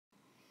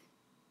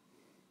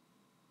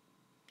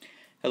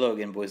Hello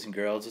again, boys and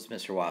girls. It's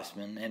Mr.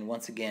 Wassman, and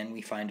once again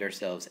we find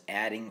ourselves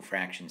adding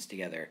fractions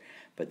together,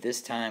 but this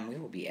time we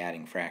will be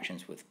adding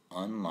fractions with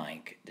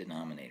unlike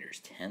denominators,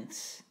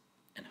 tenths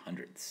and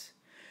hundredths.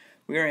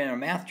 We are in our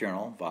math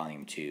journal,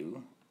 volume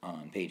 2,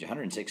 on page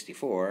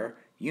 164,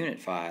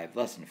 unit 5,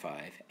 lesson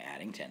 5,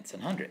 adding tenths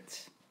and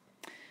hundredths.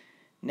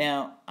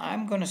 Now,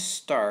 I'm going to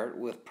start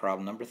with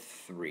problem number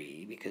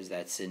 3 because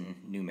that's in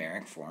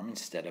numeric form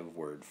instead of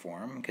word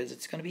form, because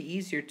it's going to be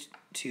easier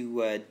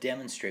to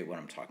demonstrate what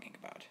I'm talking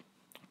about.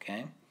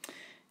 Okay?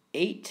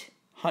 8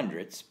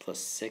 hundredths plus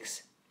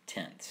 6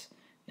 tenths.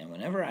 Now,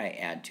 whenever I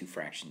add two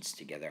fractions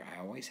together, I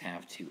always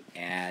have to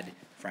add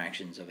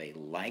fractions of a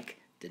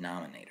like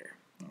denominator.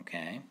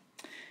 Okay?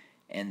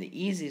 And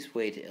the easiest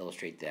way to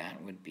illustrate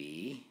that would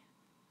be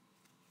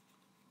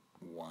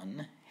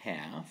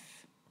 1/2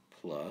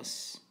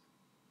 plus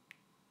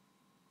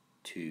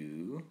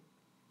 2/4.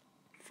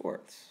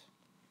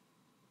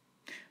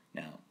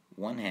 Now,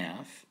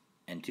 1/2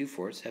 and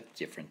 2/4 have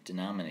different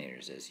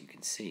denominators, as you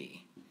can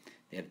see.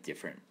 They have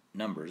different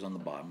numbers on the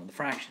bottom of the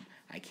fraction.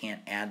 I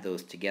can't add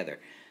those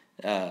together.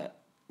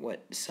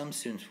 What some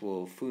students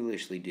will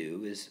foolishly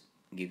do is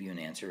give you an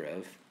answer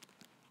of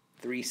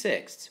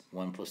 3/6.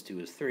 1 plus 2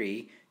 is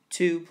 3.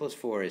 2 plus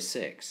 4 is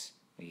 6.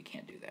 Well, you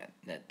can't do that.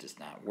 That does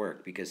not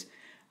work because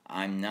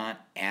I'm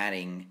not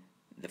adding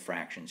the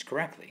fractions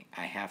correctly.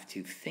 I have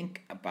to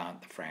think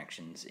about the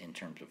fractions in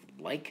terms of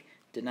like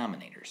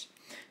denominators.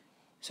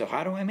 So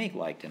how do I make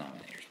like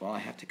denominators? Well, I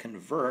have to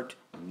convert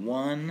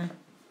one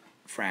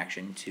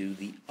fraction to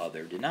the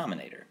other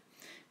denominator.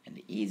 And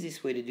the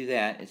easiest way to do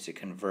that is to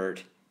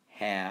convert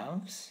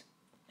halves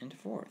into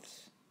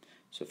fourths.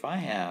 So if I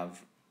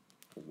have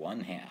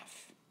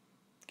 1/2,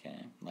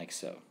 okay, like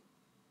so,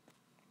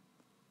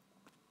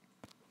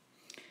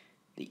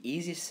 the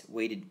easiest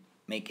way to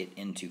make it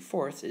into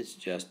fourths is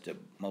just to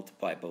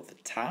multiply both the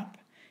top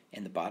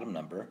and the bottom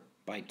number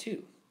by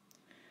 2.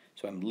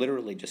 So I'm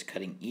literally just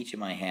cutting each of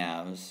my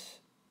halves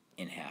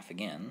in half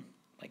again,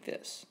 like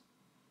this.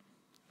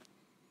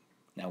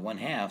 Now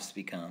 1/2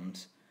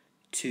 becomes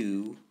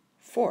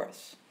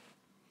 2/4.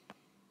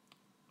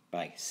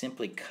 By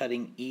simply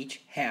cutting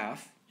each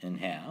half in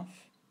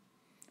half,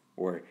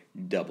 or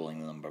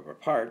doubling the number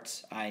of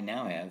parts, I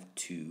now have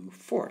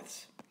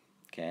 2/4.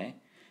 Okay?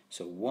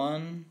 So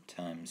 1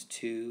 times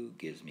 2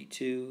 gives me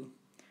 2.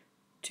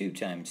 2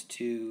 times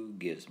 2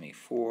 gives me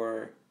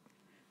 4.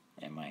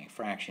 And my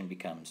fraction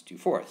becomes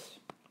 2/4.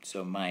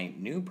 So my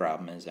new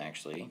problem is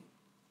actually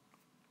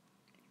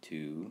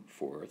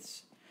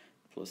 2/4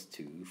 plus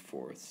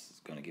 2/4 is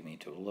going to give me a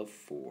total of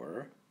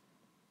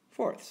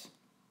 4/4.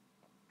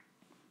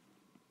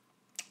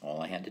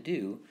 All I had to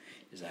do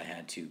is I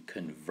had to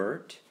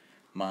convert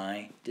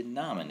my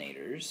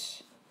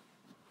denominators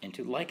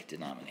into like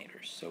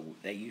denominators. So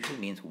that usually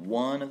means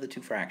one of the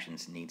two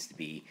fractions needs to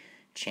be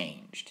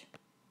changed.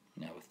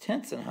 Now with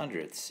tenths and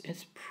hundredths,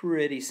 it's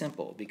pretty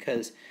simple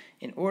because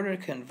in order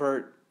to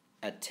convert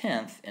a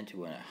tenth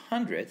into a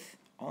hundredth,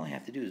 all I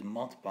have to do is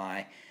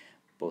multiply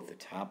both the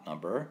top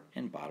number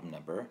and bottom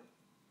number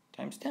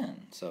times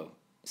 10. So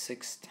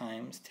 6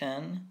 times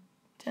 10,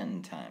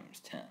 10 times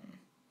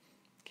 10.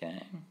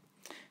 Okay?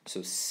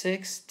 So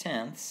 6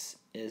 tenths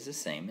is the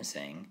same as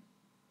saying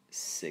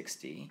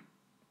 60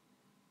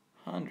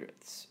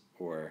 hundredths,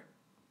 or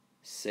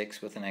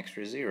 6 with an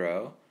extra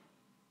 0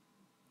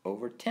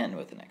 over 10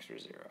 with an extra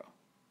 0.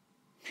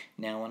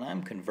 Now when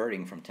I'm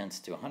converting from tenths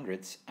to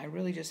hundredths, I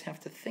really just have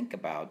to think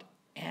about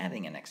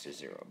adding an extra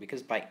 0,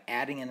 because by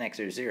adding an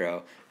extra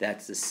 0,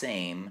 that's the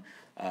same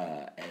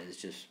as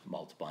just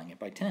multiplying it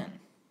by 10.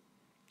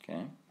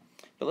 Okay?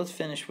 But let's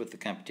finish with the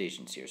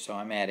computations here. So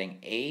I'm adding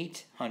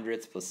 8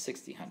 hundredths plus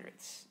 60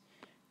 hundredths.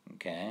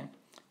 Okay?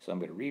 So I'm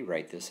going to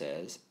rewrite this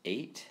as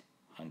 8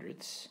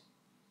 hundredths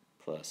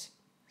plus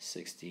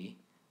 60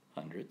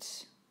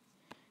 hundredths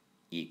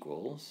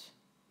equals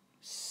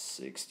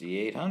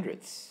 68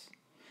 hundredths.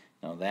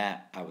 Now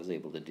that I was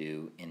able to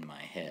do in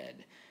my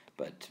head,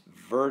 but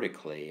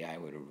vertically I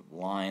would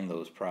line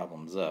those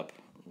problems up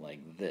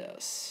like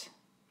this.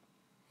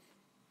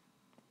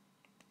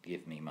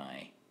 Give me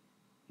my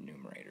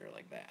numerator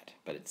like that,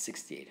 but it's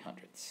 68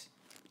 hundredths.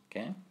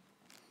 Okay?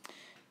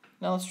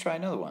 Now let's try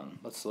another one.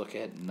 Let's look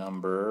at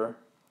number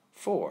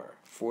 4,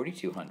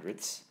 42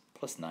 hundredths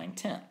plus 9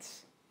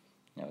 tenths.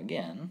 Now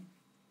again,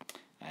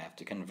 I have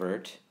to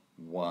convert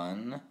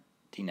one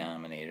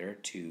denominator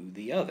to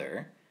the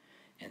other,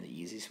 and the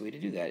easiest way to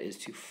do that is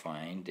to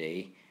find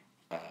a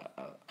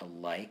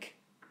like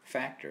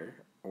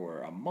factor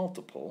or a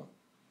multiple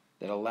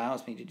that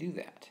allows me to do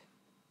that.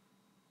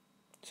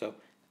 So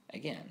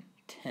again,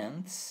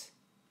 tenths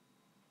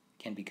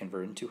can be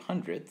converted into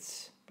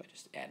hundredths by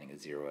just adding a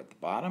 0 at the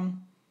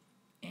bottom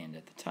and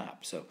at the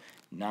top. So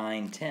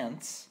 9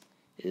 tenths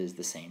is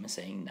the same as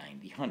saying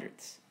 90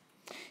 hundredths.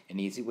 An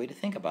easy way to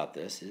think about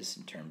this is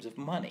in terms of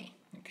money.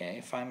 Okay,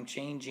 if I'm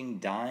changing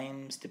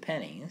dimes to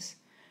pennies,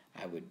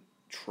 I would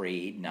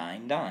trade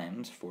 9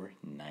 dimes for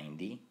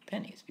 90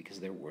 pennies because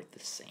they're worth the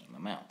same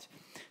amount.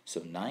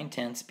 So 9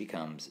 tenths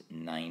becomes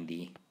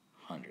 90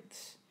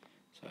 hundredths.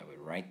 So I would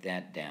write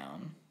that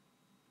down,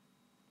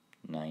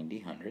 90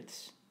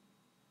 hundredths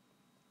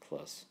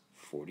plus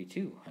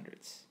 42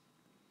 hundredths.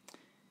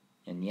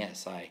 And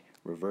yes, I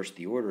reversed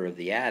the order of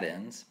the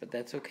addends, but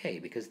that's okay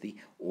because the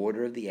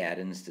order of the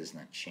addends does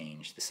not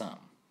change the sum.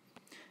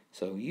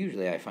 So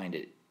usually I find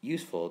it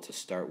useful to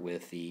start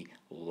with the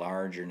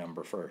larger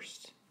number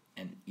first.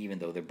 And even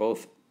though they're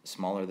both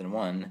smaller than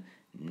 1,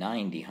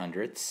 90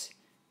 hundredths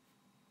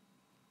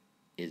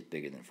is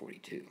bigger than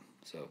 42.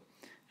 So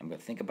I'm going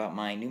to think about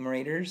my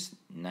numerators,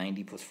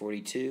 90 plus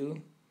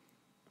 42,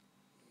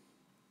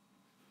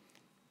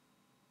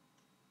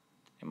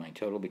 and my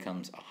total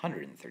becomes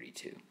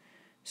 132.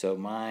 So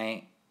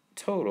my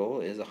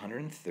total is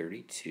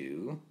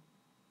 132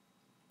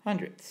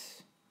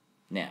 hundredths.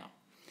 Now,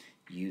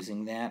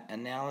 using that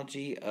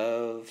analogy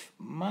of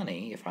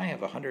money, if I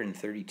have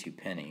 132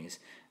 pennies,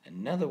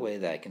 another way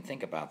that I can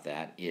think about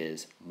that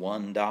is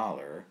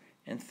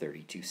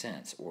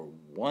 $1.32, or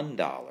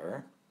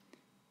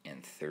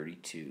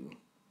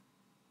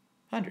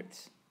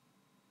 $1.32.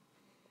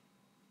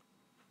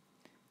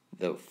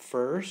 The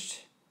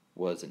first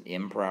was an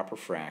improper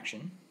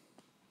fraction,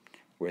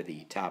 where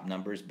the top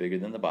number is bigger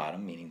than the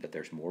bottom, meaning that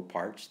there's more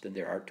parts than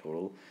there are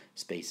total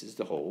spaces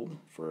to hold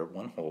for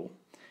one whole.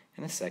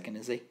 And the second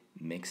is a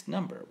mixed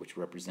number, which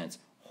represents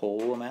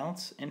whole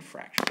amounts and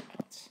fractional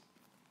amounts.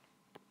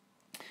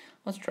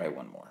 Let's try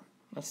one more.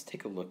 Let's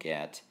take a look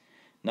at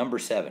number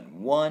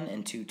 7, 1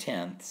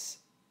 2/10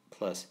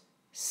 plus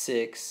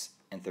 6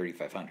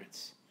 35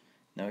 hundredths.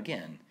 Now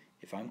again,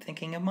 if I'm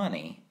thinking of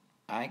money,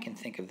 I can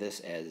think of this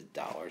as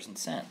dollars and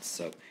cents.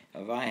 So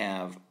if I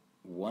have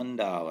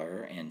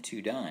 $1 and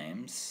 2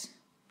 dimes,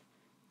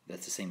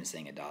 that's the same as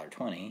saying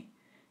 $1.20. And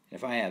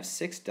if I have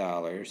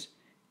 $6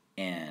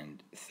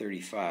 and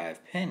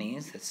 35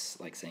 pennies, that's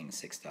like saying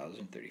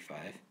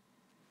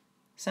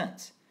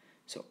 $6.35.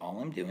 So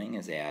all I'm doing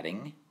is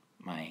adding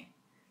my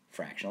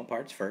fractional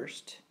parts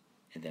first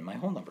and then my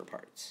whole number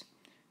parts.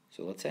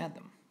 So let's add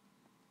them.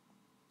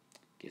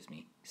 Gives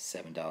me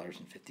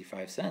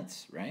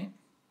 $7.55, right?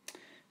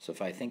 So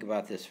if I think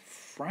about this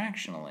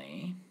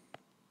fractionally,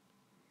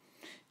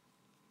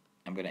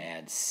 I'm going to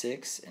add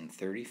 6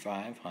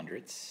 35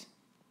 hundredths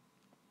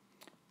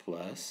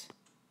plus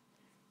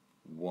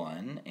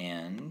 1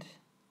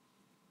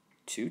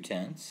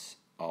 2/10,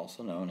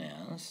 also known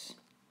as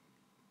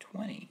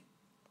 20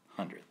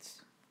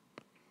 hundredths.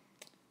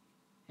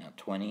 Now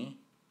 20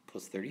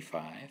 plus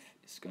 35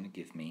 is going to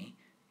give me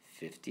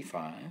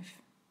 55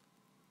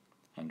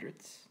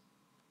 hundredths.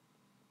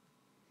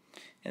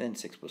 And then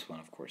 6 plus 1,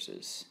 of course,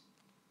 is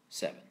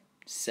 7.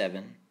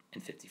 7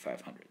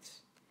 55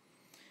 hundredths.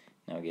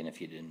 Now again,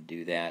 if you didn't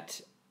do that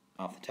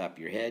off the top of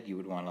your head, you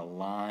would want to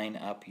line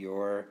up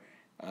your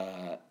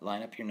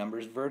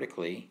numbers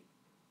vertically.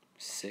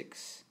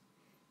 6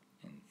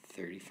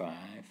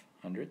 35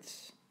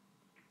 hundredths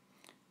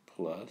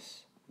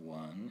plus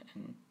 1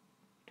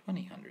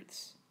 20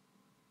 hundredths.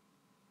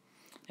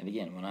 And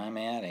again, when I'm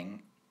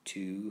adding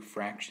two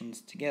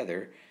fractions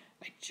together,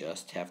 I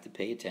just have to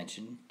pay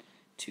attention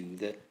to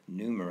the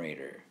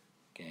numerator.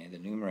 Okay, the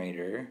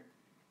numerator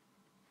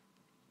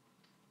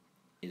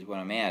is what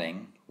I'm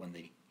adding when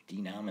the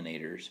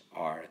denominators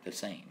are the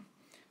same.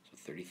 So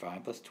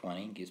 35 plus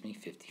 20 gives me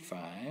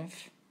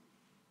 55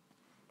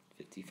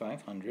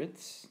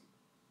 hundredths.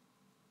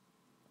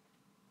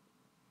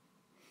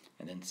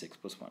 And then 6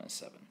 plus 1 is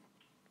 7.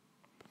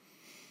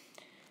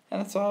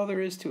 And that's all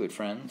there is to it,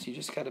 friends. You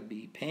just got to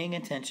be paying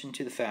attention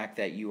to the fact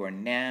that you are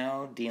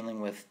now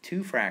dealing with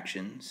two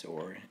fractions,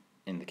 or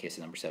in the case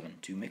of number 7,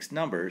 two mixed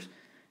numbers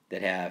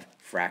that have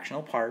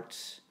fractional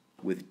parts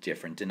with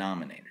different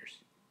denominators.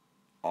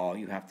 All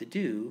you have to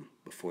do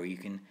before you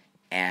can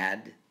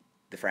add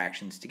the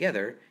fractions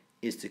together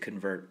is to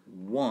convert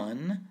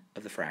one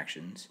of the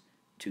fractions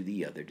to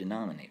the other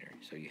denominator.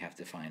 So you have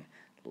to find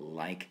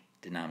like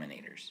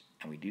denominators.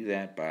 And we do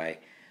that by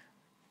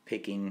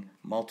picking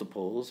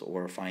multiples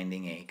or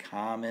finding a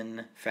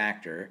common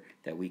factor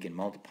that we can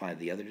multiply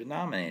the other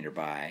denominator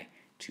by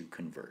to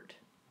convert.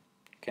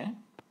 Okay?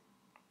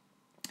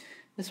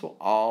 This will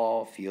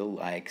all feel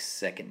like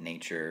second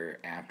nature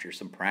after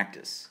some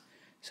practice.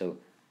 So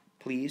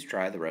please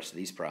try the rest of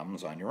these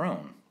problems on your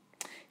own.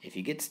 If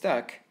you get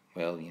stuck,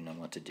 well, you know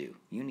what to do.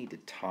 You need to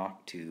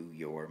talk to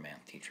your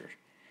math teacher.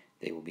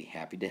 They will be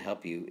happy to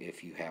help you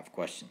if you have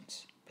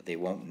questions, but they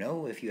won't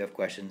know if you have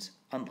questions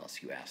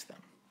unless you ask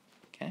them.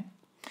 Okay?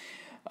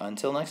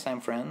 Until next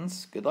time,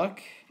 friends, good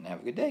luck and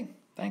have a good day.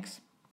 Thanks.